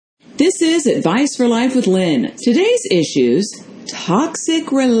This is Advice for Life with Lynn. Today's issues,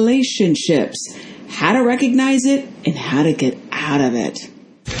 toxic relationships, how to recognize it and how to get out of it.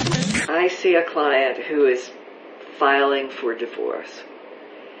 I see a client who is filing for divorce.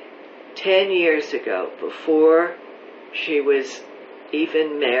 10 years ago, before she was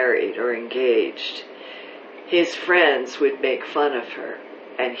even married or engaged, his friends would make fun of her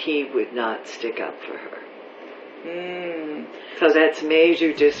and he would not stick up for her. So that's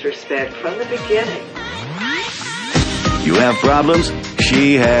major disrespect from the beginning. You have problems?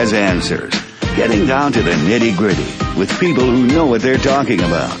 She has answers. Getting down to the nitty-gritty with people who know what they're talking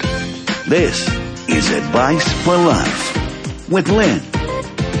about. This is Advice for Life with Lynn.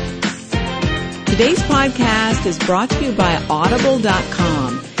 Today's podcast is brought to you by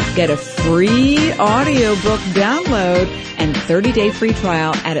Audible.com. Get a free audiobook download and 30-day free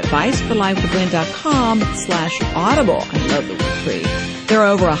trial at adviceforlifewithlynn.com/audible. I love the word free. There are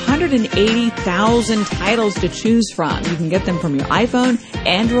over 180,000 titles to choose from. You can get them from your iPhone,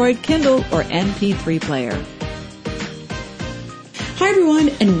 Android, Kindle, or MP3 player. Hi, everyone,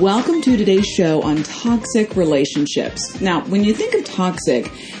 and welcome to today's show on toxic relationships. Now, when you think of toxic,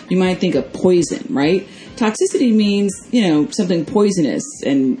 you might think of poison, right? Toxicity means, something poisonous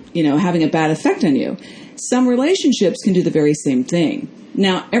and, having a bad effect on you. Some relationships can do the very same thing.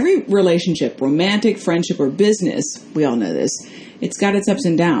 Now, every relationship, romantic, friendship, or business, we all know this, it's got its ups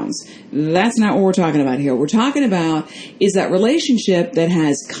and downs. That's not what we're talking about here. What we're talking about is that relationship that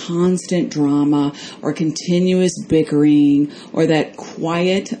has constant drama or continuous bickering or that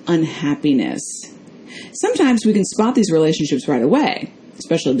quiet unhappiness. Sometimes we can spot these relationships right away,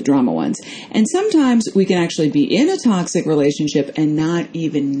 especially the drama ones. And sometimes we can actually be in a toxic relationship and not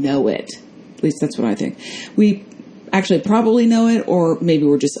even know it. At least that's what I think. We actually probably know it, or maybe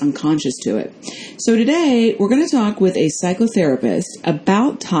we're just unconscious to it. So today, we're going to talk with a psychotherapist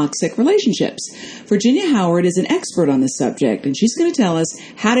about toxic relationships. Virginia Howard is an expert on this subject, and she's going to tell us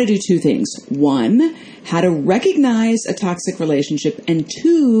how to do two things. One, how to recognize a toxic relationship, and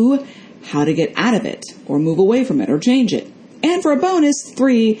two, how to get out of it, or move away from it, or change it. And for a bonus,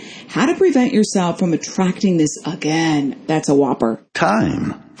 3, how to prevent yourself from attracting this again. That's a whopper.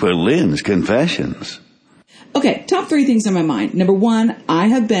 Time for Lynn's Confessions. Okay, top 3 things on my mind. Number 1, I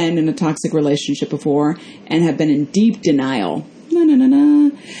have been in a toxic relationship before and have been in deep denial.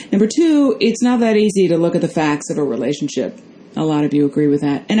 Number 2, it's not that easy to look at the facts of a relationship. A lot of you agree with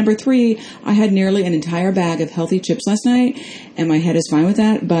that. And number 3, I had nearly an entire bag of healthy chips last night, and my head is fine with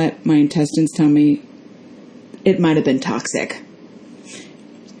that, but my intestines tell me it might have been toxic.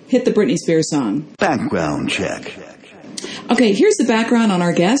 Hit the Britney Spears song. Background check. Okay, here's the background on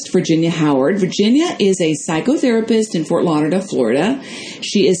our guest, Virginia Howard. Virginia is a psychotherapist in Fort Lauderdale, Florida.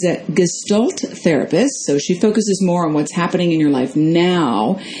 She is a Gestalt therapist, so she focuses more on what's happening in your life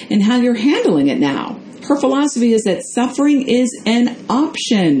now and how you're handling it now. Her philosophy is that suffering is an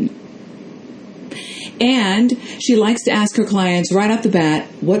option. And she likes to ask her clients right off the bat,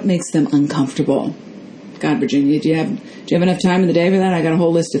 what makes them uncomfortable? God, Virginia, do you have enough time in the day for that? I got a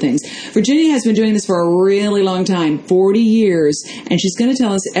whole list of things. Virginia has been doing this for a really long time, 40 years, and she's going to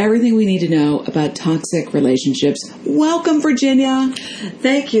tell us everything we need to know about toxic relationships. Welcome, Virginia.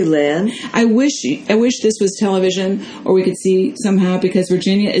 Thank you, Lynn. I wish this was television or we could see somehow, because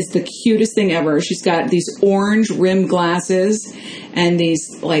Virginia is the cutest thing ever. She's got these orange rimmed glasses and these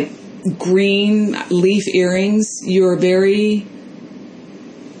green leaf earrings. You're very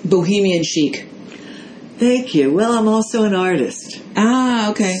bohemian chic. Thank you. Well, I'm also an artist. Ah,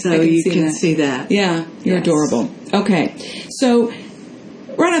 okay. So you can see that. Yeah, you're adorable. Okay. So,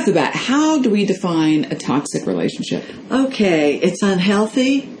 right off the bat, how do we define a toxic relationship? Okay. It's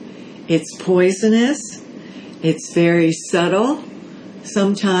unhealthy. It's poisonous. It's very subtle.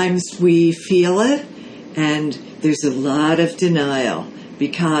 Sometimes we feel it, and there's a lot of denial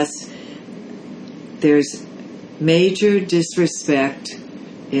because there's major disrespect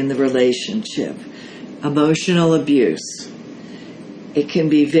in the relationship. Emotional abuse. It can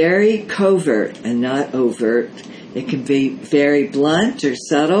be very covert and not overt. It can be very blunt or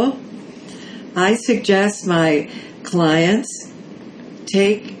subtle. I suggest my clients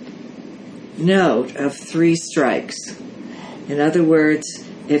take note of 3 strikes. In other words,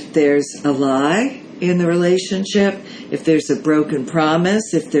 if there's a lie in the relationship, if there's a broken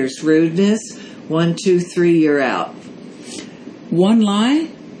promise, if there's rudeness, 1, 2, 3, you're out. One lie?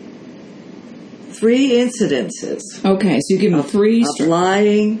 3 incidences. Okay, so you give them 3 of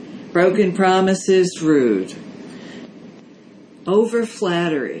lying, broken promises, rude. Over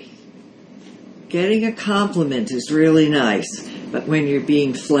flattery. Getting a compliment is really nice, but when you're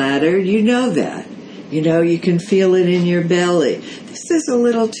being flattered, you know that. You can feel it in your belly. This is a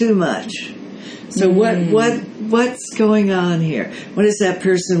little too much. So what's going on here? What does that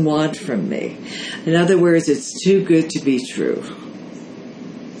person want from me? In other words, it's too good to be true.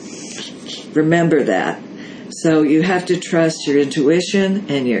 Remember that. So you have to trust your intuition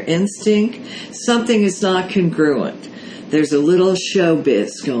and your instinct. Something is not congruent. There's a little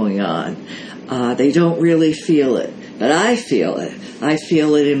showbiz going on. They don't really feel it, but I feel it. I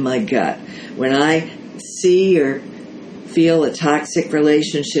feel it in my gut. When I see or feel a toxic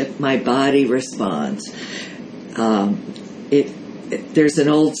relationship, my body responds. There's an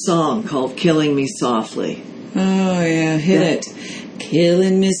old song called "Killing Me Softly." Oh yeah, it.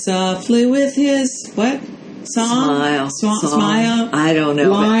 Killing me softly with his what? Song? Smile. I don't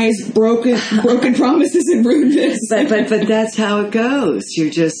know. Lies, broken promises, and rudeness. But that's how it goes.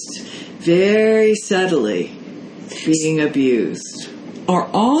 You're just very subtly being abused. Are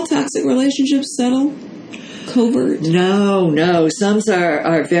all toxic relationships subtle? Covert? No. Some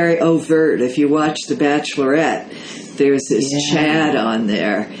are very overt. If you watch The Bachelorette, there's this Chad on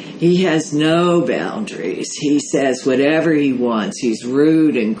there. He has no boundaries. He says whatever he wants. He's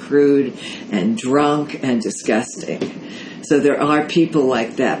rude and crude and drunk and disgusting. So there are people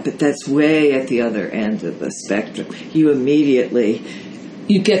like that, but that's way at the other end of the spectrum. You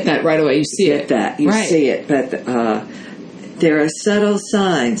get that right away. You see it. You see it, but there are subtle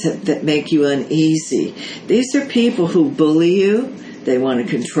signs that make you uneasy. These are people who bully you. They want to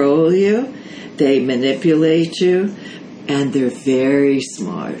control you. They manipulate you. And they're very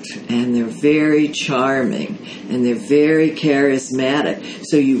smart. And they're very charming. And they're very charismatic.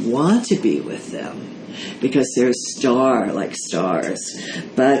 So you want to be with them because they're like stars.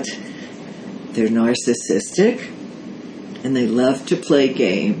 But they're narcissistic. And they love to play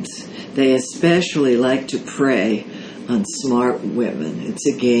games. They especially like to prey on smart women. It's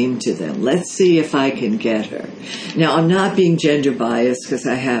a game to them. Let's see if I can get her. Now, I'm not being gender biased because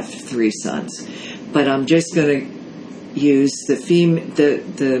I have 3 sons, but I'm just going to use the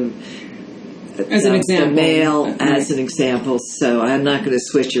male as an example. So I'm not going to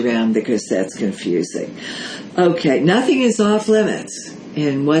switch around because that's confusing. Okay, nothing is off limits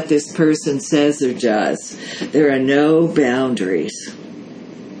in what this person says or does. There are no boundaries.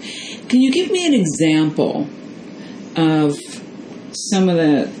 Can you give me an example of some of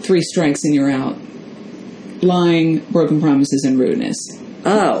the 3 strikes and you're out? Lying, broken promises, and rudeness.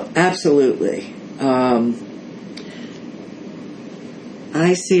 Oh, absolutely.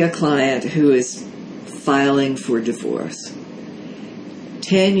 I see a client who is filing for divorce.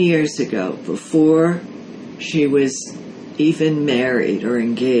 10 years ago, before she was even married or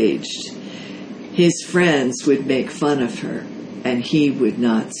engaged, his friends would make fun of her, and he would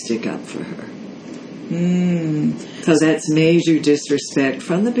not stick up for her. So that's major disrespect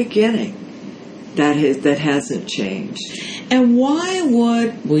from the beginning. That hasn't changed. And why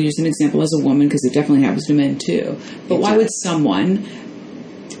would, we'll use an example as a woman because it definitely happens to men too, but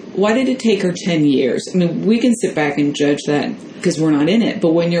why did it take her 10 years? I mean, we can sit back and judge that because we're not in it,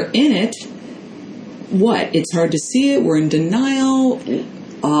 but when you're in it, what? It's hard to see it, we're in denial.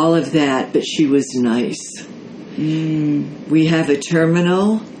 All of that, but she was nice. We have a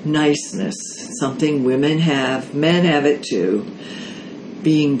terminal niceness, something women have, men have it too,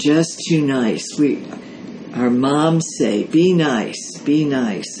 being just too nice. Our moms say, be nice,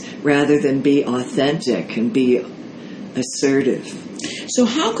 rather than be authentic and be assertive. So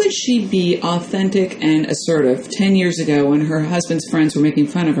how could she be authentic and assertive 10 years ago when her husband's friends were making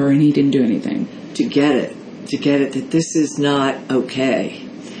fun of her and he didn't do anything? To get it that this is not okay.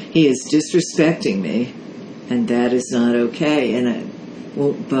 He is disrespecting me, and that is not okay, and it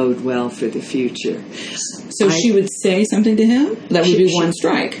won't bode well for the future. So she would say something to him? That would be 1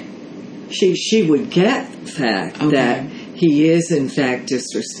 strike. She would get the fact that he is, in fact,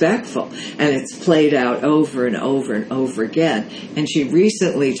 disrespectful. And it's played out over and over and over again. And she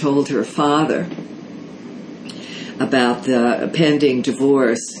recently told her father about the pending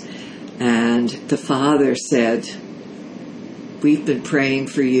divorce. And the father said, we've been praying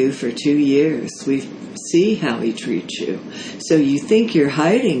for you for 2 years. We see how he treats you. So you think you're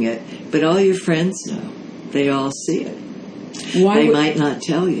hiding it, but all your friends know. They all see it. They might not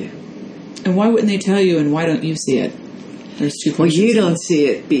tell you. And why wouldn't they tell you, and why don't you see it? There's 2 questions. Well, you don't see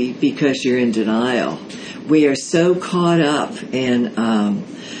it because you're in denial. We are so caught up in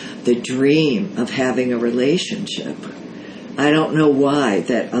the dream of having a relationship. I don't know why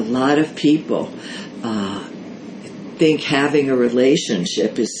that a lot of people think having a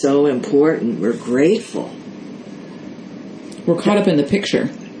relationship is so important. We're grateful. We're caught up in the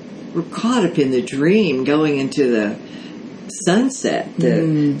picture. We're caught up in the dream going into the sunset.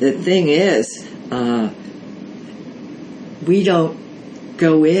 The thing is, we don't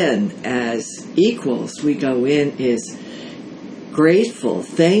go in as equals. We go in as grateful,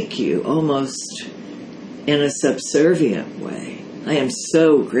 thank you, almost in a subservient way. I am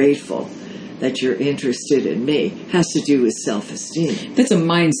so grateful that you're interested in me. It has to do with self-esteem. That's a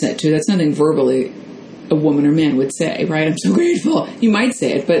mindset, too. That's nothing verbally a woman or man would say, right? I'm so grateful. You might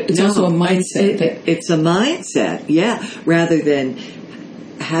say it, but it's also a mindset. It's a mindset, yeah, rather than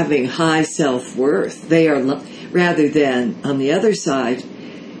having high self-worth. They are, rather than, on the other side,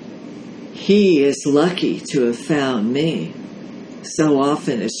 he is lucky to have found me. So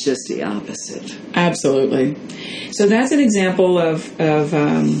often it's just the opposite. Absolutely. So that's an example of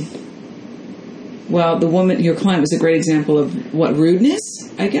well, the woman, your client, was a great example of what? Rudeness,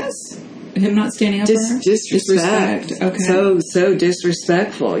 I guess? Him not standing up for her? Disrespect. Okay. So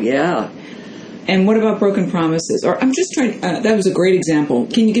disrespectful, yeah. And what about broken promises? Or I'm just trying, that was a great example.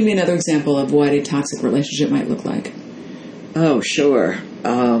 Can you give me another example of what a toxic relationship might look like? Oh, sure.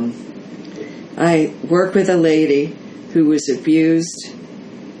 I work with a lady who was abused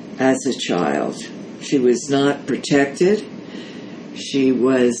as a child. She was not protected. She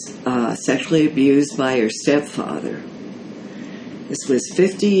was sexually abused by her stepfather. This was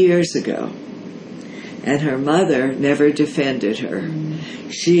 50 years ago. And her mother never defended her.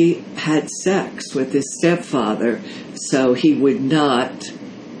 She had sex with his stepfather so he would not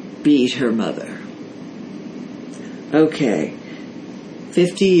beat her mother. Okay,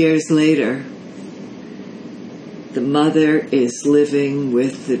 50 years later, the mother is living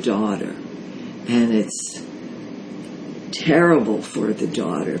with the daughter. And it's terrible for the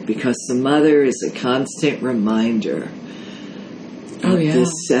daughter because the mother is a constant reminder of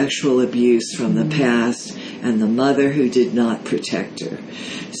this sexual abuse from the past and the mother who did not protect her.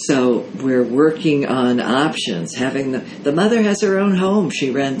 So we're working on options. Having the mother has her own home she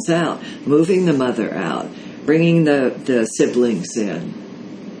rents out, moving the mother out, bringing the siblings in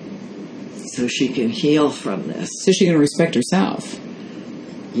so she can heal from this. So she can respect herself.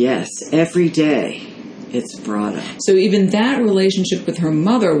 Yes, every day it's brought up. So even that relationship with her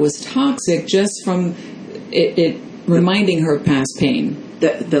mother was toxic just from it reminding her of past pain.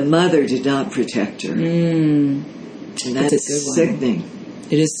 The mother did not protect her. And that's sickening.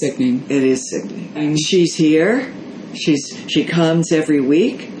 It is sickening. It is sickening. She's here. She comes every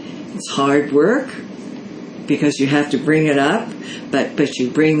week. It's hard work because you have to bring it up, but you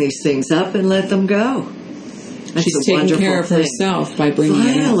bring these things up and let them go. That's She's taking care of herself by bringing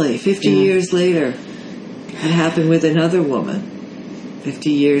it up. Finally, 50 years later, it happened with another woman. 50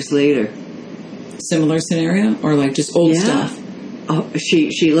 years later. Similar scenario, or like just old stuff? Oh,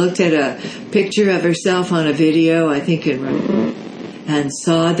 she looked at a picture of herself on a video, I think, and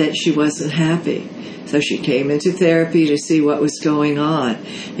saw that she wasn't happy. So she came into therapy to see what was going on.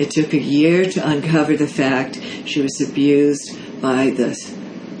 It took a year to uncover the fact she was abused by the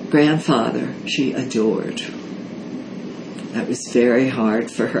grandfather she adored. That was very hard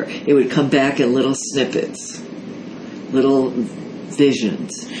for her. It would come back in little snippets, little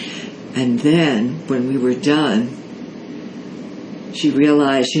visions. And then, when we were done, she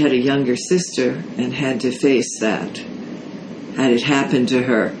realized she had a younger sister and had to face that. Had it happened to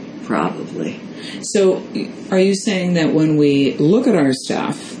her, probably. So, are you saying that when we look at our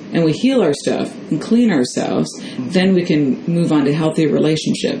stuff and we heal our stuff and clean ourselves, then we can move on to healthy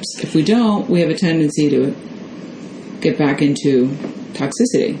relationships? If we don't, we have a tendency to get back into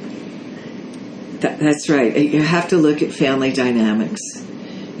toxicity. That's right. You have to look at family dynamics.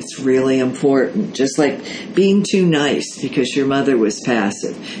 It's really important. Just like being too nice because your mother was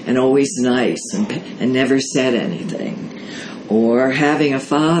passive and always nice and never said anything. Or having a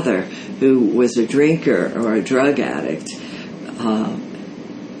father who was a drinker or a drug addict.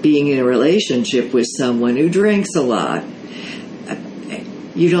 Being in a relationship with someone who drinks a lot.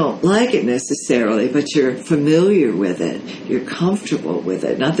 You don't like it necessarily, but you're familiar with it. You're comfortable with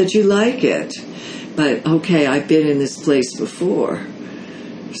it. Not that you like it, but okay, I've been in this place before.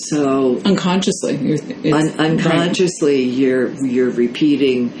 So unconsciously, you're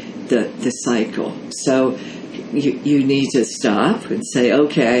repeating the cycle. So you need to stop and say,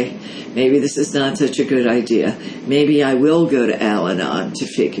 okay, maybe this is not such a good idea. Maybe I will go to Al-Anon to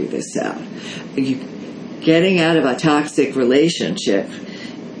figure this out. Getting out of a toxic relationship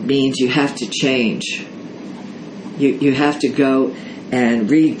means you have to change. You have to go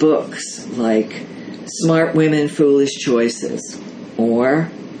and read books like Smart Women, Foolish Choices, or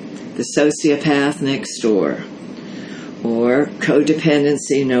The Sociopath Next Door, or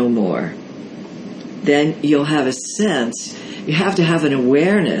Codependency No More. Then you'll have a sense, you have to have an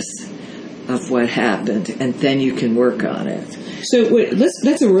awareness of what happened, and then you can work on it. So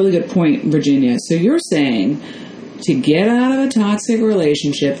that's a really good point, Virginia. So you're saying to get out of a toxic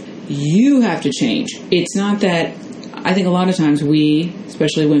relationship, you have to change. It's not that, I think a lot of times we,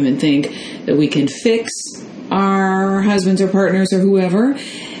 especially women, think that we can fix our husbands or partners or whoever.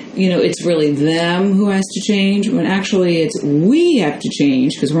 It's really them who has to change, when actually it's we have to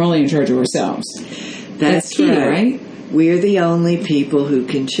change because we're only in charge of ourselves. That's key, right? We're the only people who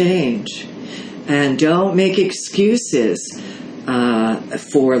can change. And don't make excuses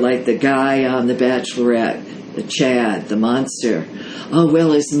for, like, the guy on The Bachelorette, the Chad, the monster. Oh,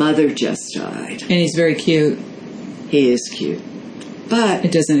 well, his mother just died. And he's very cute. He is cute. But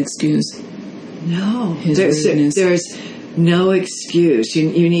it doesn't excuse. No. There's no excuse.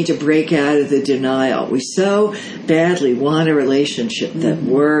 You need to break out of the denial. We so badly want a relationship that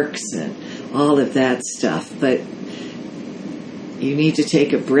works and all of that stuff. But you need to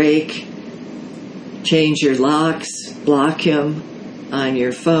take a break, change your locks, block him on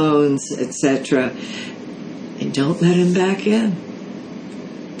your phones, etc. And don't let him back in.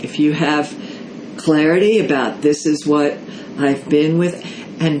 If you have clarity about this is what I've been with,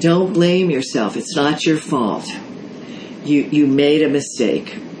 and don't blame yourself. It's not your fault. You made a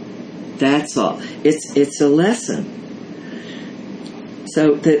mistake. That's all. It's a lesson.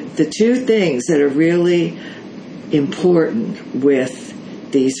 So the two things that are really important with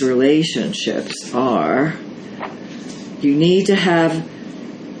these relationships are, you need to have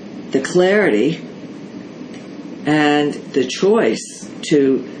the clarity and the choice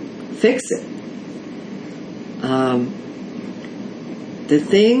to fix it. The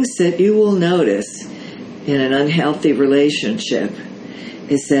things that you will notice in an unhealthy relationship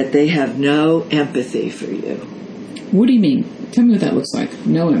is that they have no empathy for you. What do you mean? Tell me what that looks like.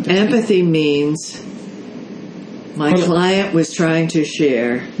 No empathy. Empathy means my client was trying to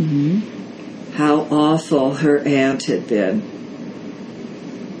share how awful her aunt had been.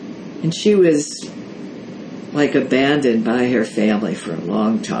 And she was like abandoned by her family for a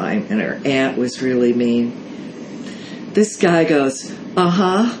long time, and her aunt was really mean. This guy goes,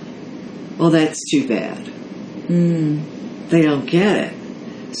 well, that's too bad. They don't get it.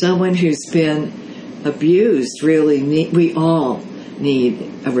 Someone who's been abused really we all need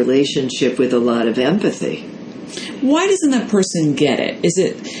a relationship with a lot of empathy. Why doesn't that person get it? Is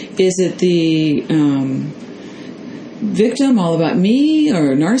it the victim, all about me,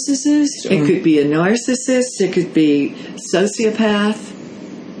 or a narcissist? Or? It could be a narcissist. It could be sociopath.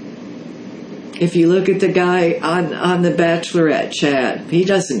 If you look at the guy on The Bachelorette, Chad, he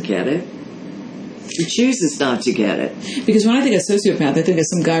doesn't get it. He chooses not to get it. Because when I think of sociopath, I think of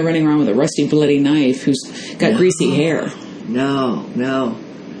some guy running around with a rusty, bloody knife who's got greasy hair. No.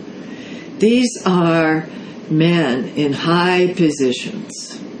 These are men in high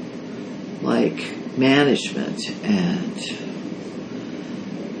positions, like management and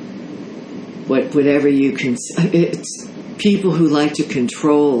whatever you can. It's people who like to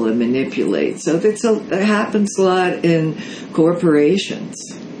control and manipulate. So that happens a lot in corporations.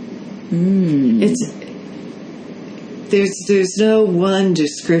 There's no one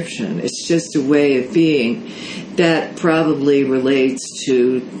description. It's just a way of being that probably relates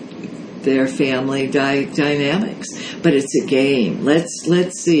to their family dynamics. But it's a game. Let's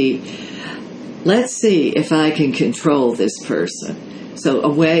see if I can control this person. So a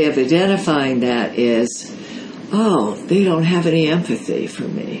way of identifying that is, they don't have any empathy for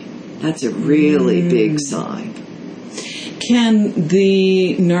me. That's a really big sign. Can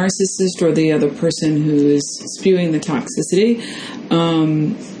the narcissist or the other person who is spewing the toxicity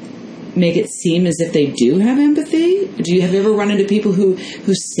make it seem as if they do have empathy? Have you ever run into people who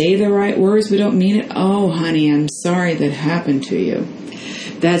say the right words but don't mean it? Oh, honey, I'm sorry that happened to you.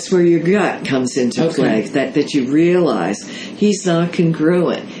 That's where your gut comes into play, that you realize he's not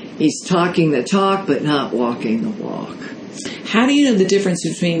congruent. He's talking the talk but not walking the walk. How do you know the difference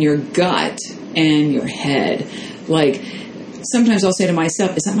between your gut and your head? Like, sometimes I'll say to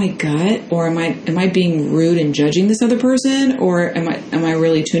myself, is that my gut, or am I being rude and judging this other person, or am I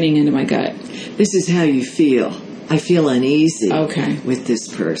really tuning into my gut? This is how you feel. I feel uneasy with this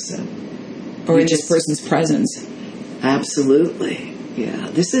person. Or in this person's presence. Absolutely. Yeah.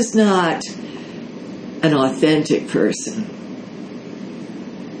 This is not an authentic person.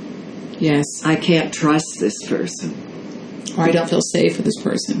 Yes. I can't trust this person. Or I don't feel safe with this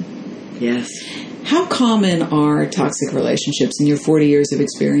person. Yes. How common are toxic relationships in your 40 years of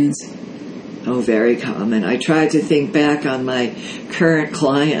experience? Oh, very common. I tried to think back on my current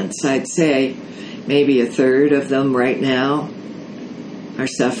clients. I'd say maybe a third of them right now are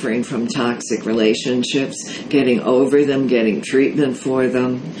suffering from toxic relationships, getting over them, getting treatment for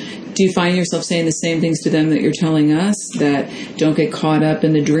them. Do you find yourself saying the same things to them that you're telling us? That don't get caught up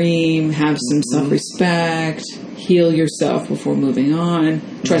in the dream, have some self-respect, heal yourself before moving on,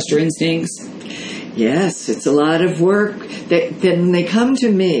 trust your instincts? Yes, it's a lot of work. Then they come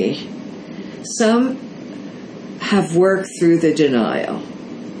to me. Some have worked through the denial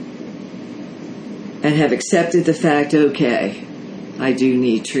and have accepted the fact, okay, I do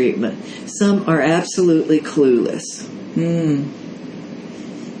need treatment. Some are absolutely clueless.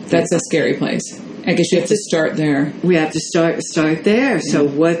 That's a scary place. I guess you have to start there. We have to start there. So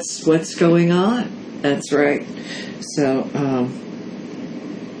what's going on? That's right. So,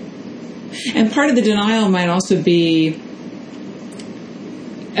 and part of the denial might also be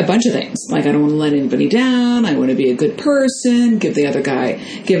a bunch of things. Like, I don't want to let anybody down. I want to be a good person. Give the other guy,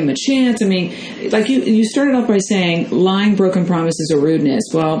 give him a chance. I mean, like you started off by saying lying, broken promises, or rudeness.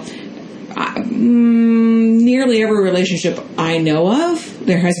 Well, nearly every relationship I know of,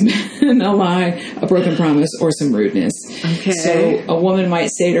 there has been a lie, a broken promise, or some rudeness. Okay. So a woman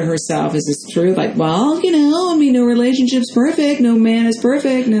might say to herself, is this true? Like, well, no relationship's perfect. No man is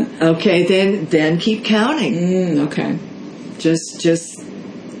perfect. No. Okay, then keep counting. Okay. Just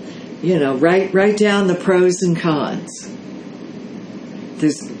write down the pros and cons.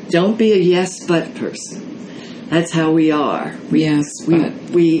 Don't be a yes but person. That's how we are. We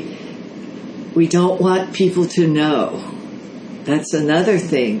don't want people to know. That's another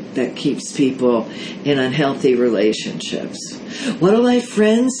thing that keeps people in unhealthy relationships. What will my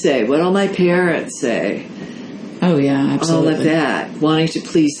friends say? What will my parents say? Oh, yeah, absolutely. All of that, wanting to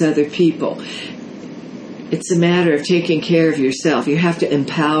please other people. It's a matter of taking care of yourself. You have to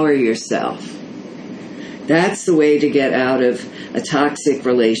empower yourself. That's the way to get out of a toxic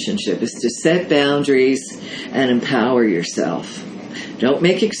relationship, is to set boundaries and empower yourself. Don't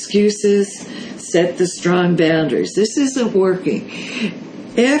make excuses. Set the strong boundaries. This isn't working.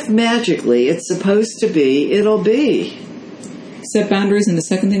 If magically it's supposed to be, it'll be. Set boundaries, and the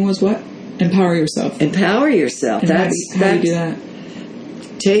second thing was what? Empower yourself. Empower yourself. And how do you do that?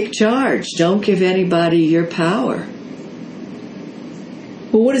 Take charge. Don't give anybody your power.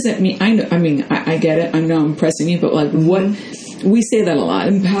 Well, what does that mean? I get it. I know I'm pressing you, but like, what? We say that a lot.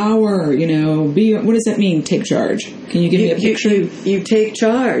 Empower, be. What does that mean? Take charge. Can you give me a picture? You take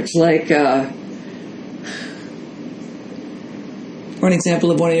charge, like. Or an example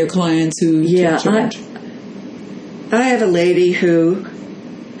of one of your clients who took charge. I have a lady who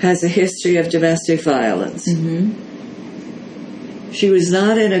has a history of domestic violence. Mm-hmm. She was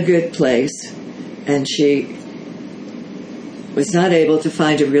not in a good place, and she was not able to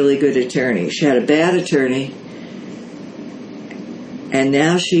find a really good attorney. She had a bad attorney, and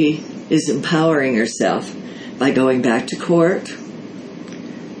now she is empowering herself by going back to court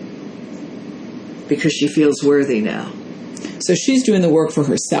because she feels worthy now. So she's doing the work for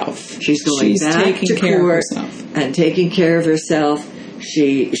herself. She's going back to court and taking care of herself.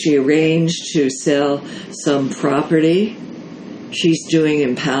 She arranged to sell some property. She's doing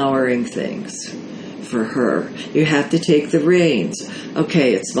empowering things for her. You have to take the reins.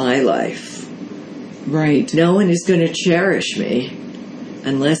 Okay, it's my life. Right. No one is going to cherish me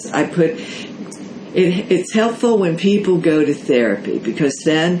unless I put... It's helpful when people go to therapy, because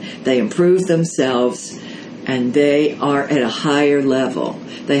then they improve themselves and they are at a higher level.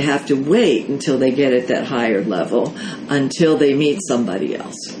 They have to wait until they get at that higher level until they meet somebody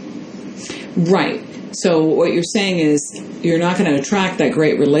else. Right. So what you're saying is you're not going to attract that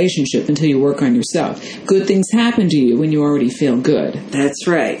great relationship until you work on yourself. Good things happen to you when you already feel good. That's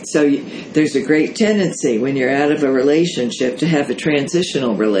right. So there's a great tendency when you're out of a relationship to have a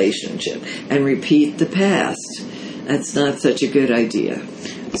transitional relationship and repeat the past. That's not such a good idea.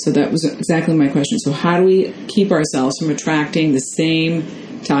 So that was exactly my question. So how do we keep ourselves from attracting the same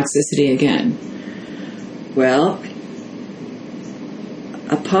toxicity again? Well,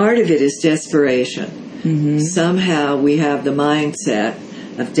 a part of it is desperation. Mm-hmm. Somehow we have the mindset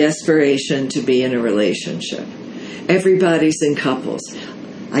of desperation to be in a relationship. Everybody's in couples.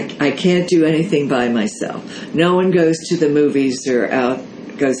 I can't do anything by myself. No one goes to the movies or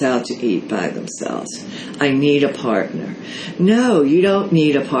goes out to eat by themselves. I need a partner. No, you don't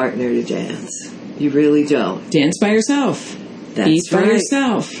need a partner to dance. You really don't. Dance by yourself. That's Eat right. by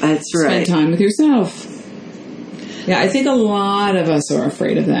yourself. That's right. Spend time with yourself. Yeah, I think a lot of us are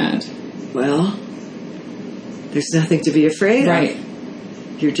afraid of that. Well, there's nothing to be afraid right.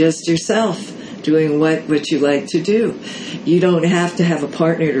 of. You're just yourself doing what you like to do. You don't have to have a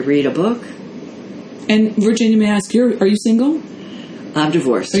partner to read a book. And Virginia, may I ask, are you single? I'm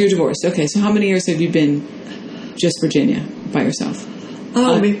divorced. Oh, you're divorced. Okay, so how many years have you been just Virginia by yourself?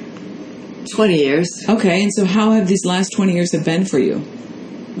 Oh, maybe 20 years. Okay, and so how have these last 20 years have been for you?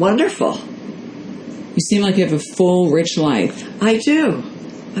 Wonderful. You seem like you have a full, rich life. I do.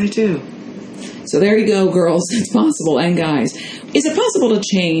 So there you go, girls. It's possible. And guys, is it possible to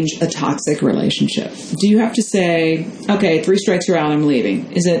change a toxic relationship? Do you have to say, okay, 3 strikes, you're out, I'm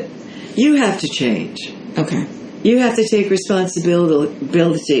leaving? Is it? You have to change. Okay. You have to take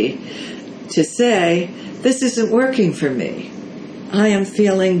responsibility to say, this isn't working for me. I am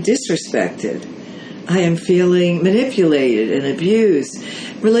feeling disrespected. I am feeling manipulated and abused.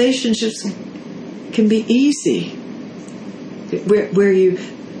 Relationships can be easy. Where you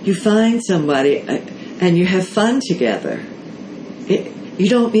find somebody and you have fun together. You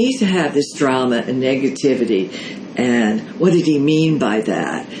don't need to have this drama and negativity. And what did he mean by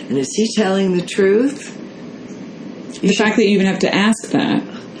that? And is he telling the truth? The fact that you even have to ask that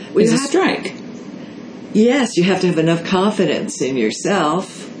is a strike. Yes, you have to have enough confidence in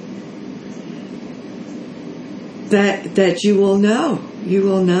yourself that you will know. You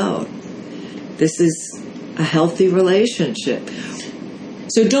will know. This is a healthy relationship.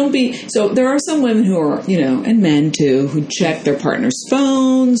 So there are some women who are, and men too, who check their partner's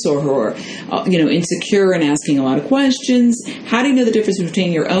phones or who are, insecure and asking a lot of questions. How do you know the difference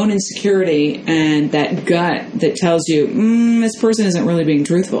between your own insecurity and that gut that tells you, this person isn't really being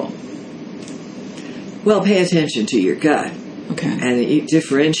truthful? Well, pay attention to your gut. Okay. And you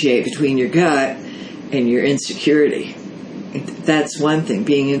differentiate between your gut and your insecurity. That's one thing.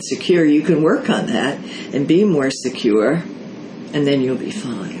 Being insecure, you can work on that and be more secure. And then you'll be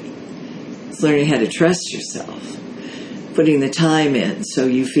fine. It's learning how to trust yourself. Putting the time in so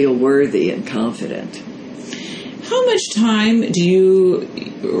you feel worthy and confident. How much time do you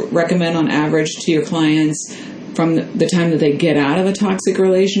recommend on average to your clients from the time that they get out of a toxic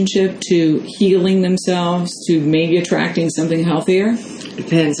relationship to healing themselves to maybe attracting something healthier?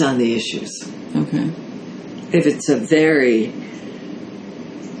 Depends on the issues. Okay. If it's a very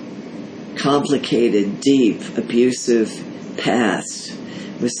complicated, deep, abusive past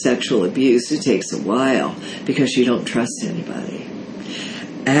with sexual abuse, it takes a while because you don't trust anybody.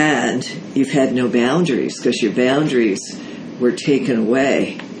 And you've had no boundaries because your boundaries were taken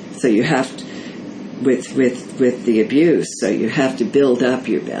away. So you have to, with the abuse, so you have to build up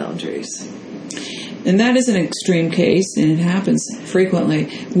your boundaries. And that is an extreme case, and it happens frequently.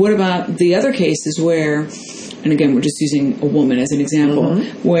 What about the other cases where, and again, we're just using a woman as an example,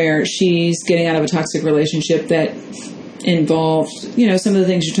 where she's getting out of a toxic relationship that involved, some of the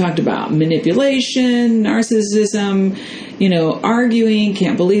things you talked about, manipulation, narcissism, arguing,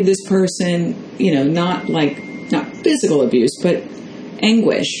 can't believe this person, not physical abuse, but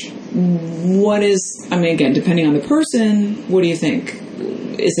anguish. Again, depending on the person, what do you think?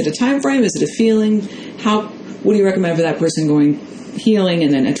 Is it a time frame? Is it a feeling? What do you recommend for that person healing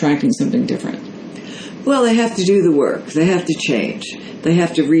and then attracting something different? Well, they have to do the work. They have to change. They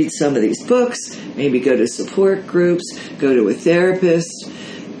have to read some of these books, maybe go to support groups, go to a therapist.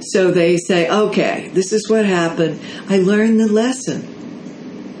 So they say, okay, this is what happened. I learned the lesson.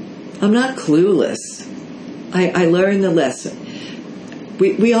 I'm not clueless. I learned the lesson.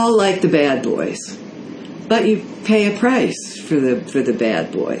 We all like the bad boys, but you pay a price for the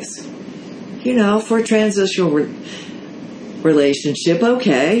bad boys. For a transitional relationship,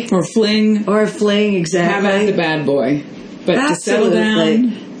 okay. Or fling, exactly. Have at the bad boy. But absolutely. To settle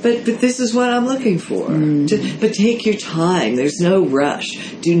down. But this is what I'm looking for. But take your time. There's no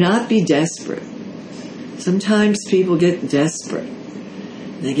rush. Do not be desperate. Sometimes people get desperate.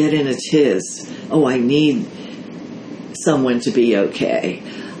 They get in a tiz. Oh, I need someone to be okay.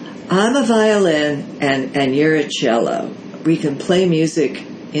 I'm a violin and you're a cello. We can play music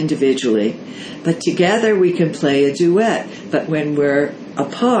individually, but together we can play a duet. But when we're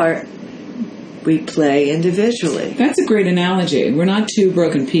apart, we play individually. That's a great analogy. We're not two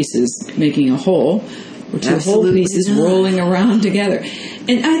broken pieces making a whole. We're two whole pieces rolling around together.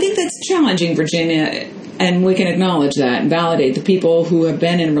 And I think that's challenging, Virginia, and we can acknowledge that and validate the people who have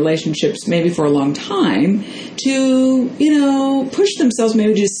been in relationships maybe for a long time to, push themselves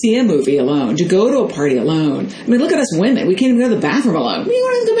maybe to see a movie alone, to go to a party alone. Look at us women. We can't even go to the bathroom alone. You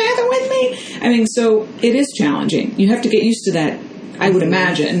want to go to the bathroom with me? So it is challenging. You have to get used to that, I would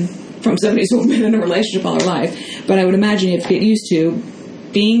imagine, from somebody who's been in a relationship all their life. But I would imagine you have to get used to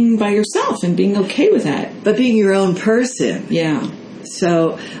being by yourself and being okay with that. But being your own person. Yeah.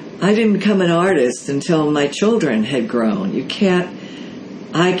 So I didn't become an artist until my children had grown.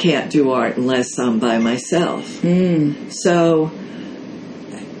 I can't do art unless I'm by myself. So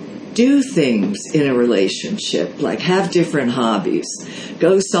do things in a relationship, like have different hobbies.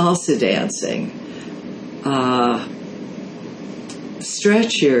 Go salsa dancing.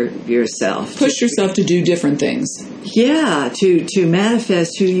 stretch yourself. Push yourself to do different things. Yeah, to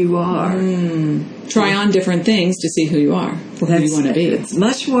manifest who you are. Try on different things to see who you are, who you want to be. It's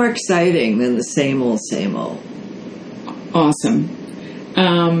much more exciting than the same old, same old. Awesome.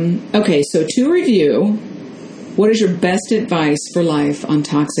 Okay, so to review, what is your best advice for life on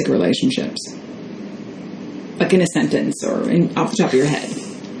toxic relationships? Like in a sentence or off the top of your head.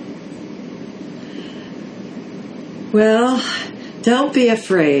 Well, don't be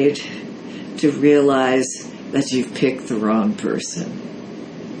afraid to realize that you've picked the wrong person.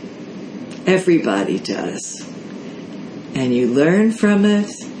 Everybody does. And you learn from it,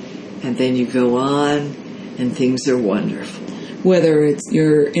 and then you go on, and things are wonderful. Whether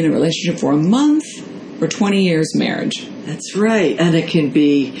you're in a relationship for a month or 20 years marriage. That's right. And it can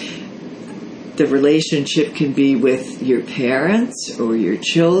be, the relationship can be with your parents or your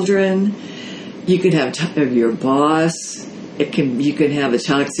children. You can have your boss. You can have a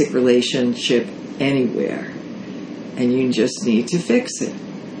toxic relationship anywhere. And you just need to fix it.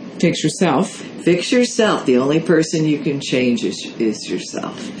 Fix yourself. Fix yourself. The only person you can change is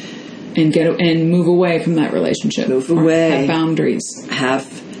yourself. And move away from that relationship. Move away. Have boundaries.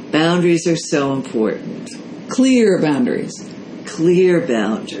 Boundaries are so important. Clear boundaries. Clear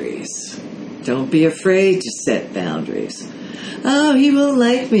boundaries. Don't be afraid to set boundaries. Oh, he won't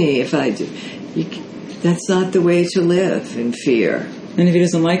like me if I do. That's not the way to live, in fear. And if he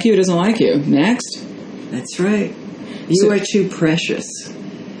doesn't like you, he doesn't like you. Next. That's right. You are too precious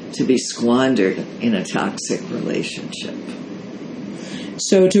to be squandered in a toxic relationship.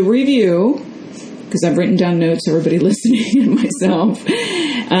 So to review, because I've written down notes, everybody listening and myself,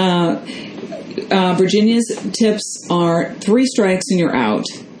 Virginia's tips are 3 strikes and you're out.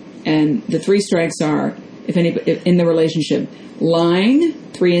 And the 3 strikes are, if in the relationship, lying,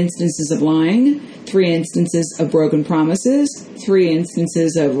 3 instances of lying, 3 instances of broken promises, 3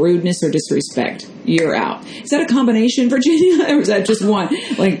 instances of rudeness or disrespect. You're out. Is that a combination, Virginia? Or is that just one?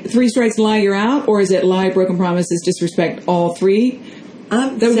 Like 3 strikes, lie, you're out? Or is it lie, broken promises, disrespect, all 3?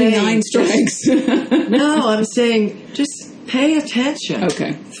 That would be 9 strikes. No, I'm saying just pay attention.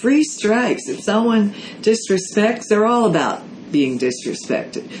 Okay. 3 strikes. If someone disrespects, they're all about being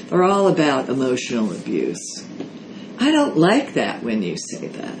disrespected. They're all about emotional abuse. I don't like that when you say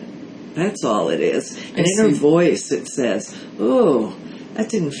that. That's all it is. An inner voice that says, oh, that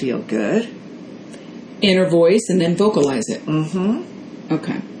didn't feel good. Inner voice, and then vocalize it. Mm-hmm.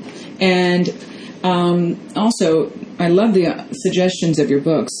 Okay. And also, I love the suggestions of your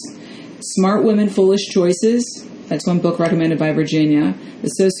books. Smart Women, Foolish Choices. That's one book recommended by Virginia. The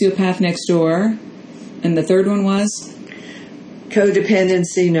Sociopath Next Door. And the third one was?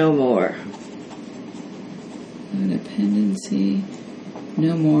 Codependency No More. Codependency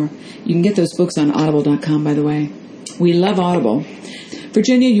No More. You can get those books on audible.com, by the way. We love Audible.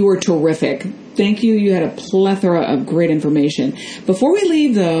 Virginia, you were terrific. Thank you. You had a plethora of great information. Before we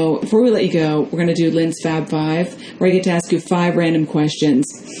leave, though, before we let you go, we're going to do Lynn's Fab 5, where I get to ask you 5 random questions.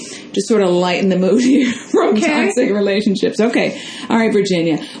 Just sort of lighten the mood here from toxic relationships. Okay. All right,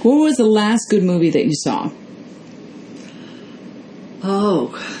 Virginia. What was the last good movie that you saw?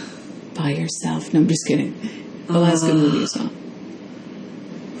 Oh. By yourself. No, I'm just kidding. The last good movie you saw.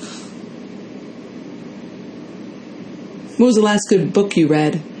 What was the last good book you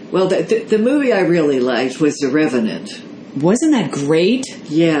read? Well, the movie I really liked was The Revenant. Wasn't that great?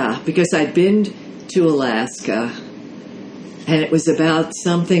 Yeah, because I'd been to Alaska, and it was about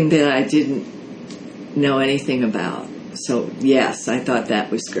something that I didn't know anything about. So, yes, I thought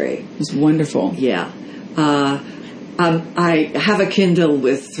that was great. It was wonderful. Yeah. I have a Kindle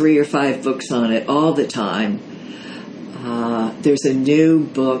with 3 or 5 books on it all the time. There's a new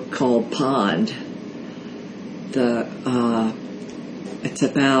book called Pond. It's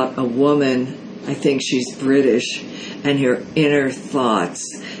about a woman, I think she's British, and her inner thoughts.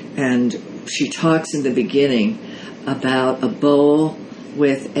 And she talks in the beginning about a bowl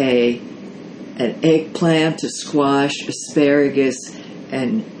with an eggplant, a squash, asparagus,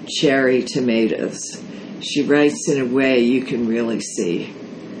 and cherry tomatoes. She writes in a way you can really see.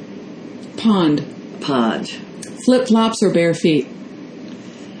 Pond. Flip-flops or bare feet?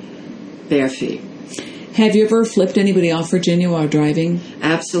 Bare feet. Have you ever flipped anybody off, Virginia, while driving?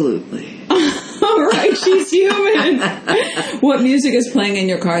 Absolutely. All right, she's human. What music is playing in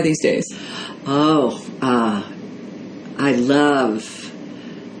your car these days? Oh, I love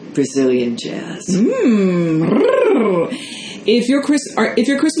Brazilian jazz. If your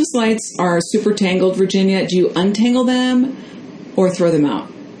Christmas lights are super tangled, Virginia, do you untangle them or throw them out?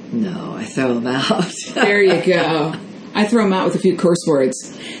 No, I throw them out. There you go. I throw them out with a few curse words.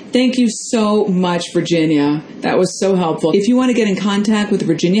 Thank you so much, Virginia. That was so helpful. If you want to get in contact with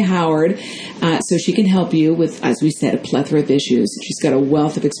Virginia Howard so she can help you with, as we said, a plethora of issues. She's got a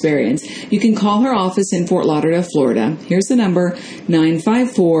wealth of experience. You can call her office in Fort Lauderdale, Florida. Here's the number,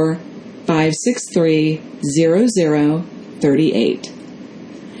 954-563-0038.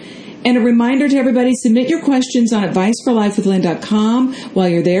 And a reminder to everybody, submit your questions on adviceforlifewithlynn.com. While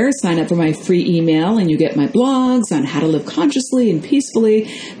you're there, sign up for my free email and you get my blogs on how to live consciously and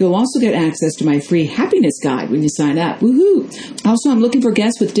peacefully. You'll also get access to my free happiness guide when you sign up. Woohoo! Also, I'm looking for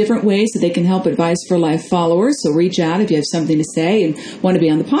guests with different ways that they can help Advice for Life followers. So reach out if you have something to say and want to be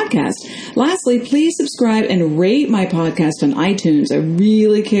on the podcast. Lastly, please subscribe and rate my podcast on iTunes. I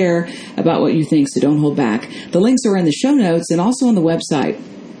really care about what you think, so don't hold back. The links are in the show notes and also on the website.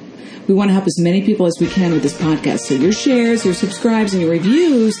 We want to help as many people as we can with this podcast. So your shares, your subscribes, and your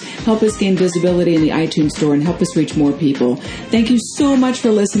reviews help us gain visibility in the iTunes store and help us reach more people. Thank you so much for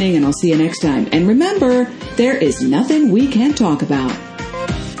listening, and I'll see you next time. And remember, there is nothing we can't talk about.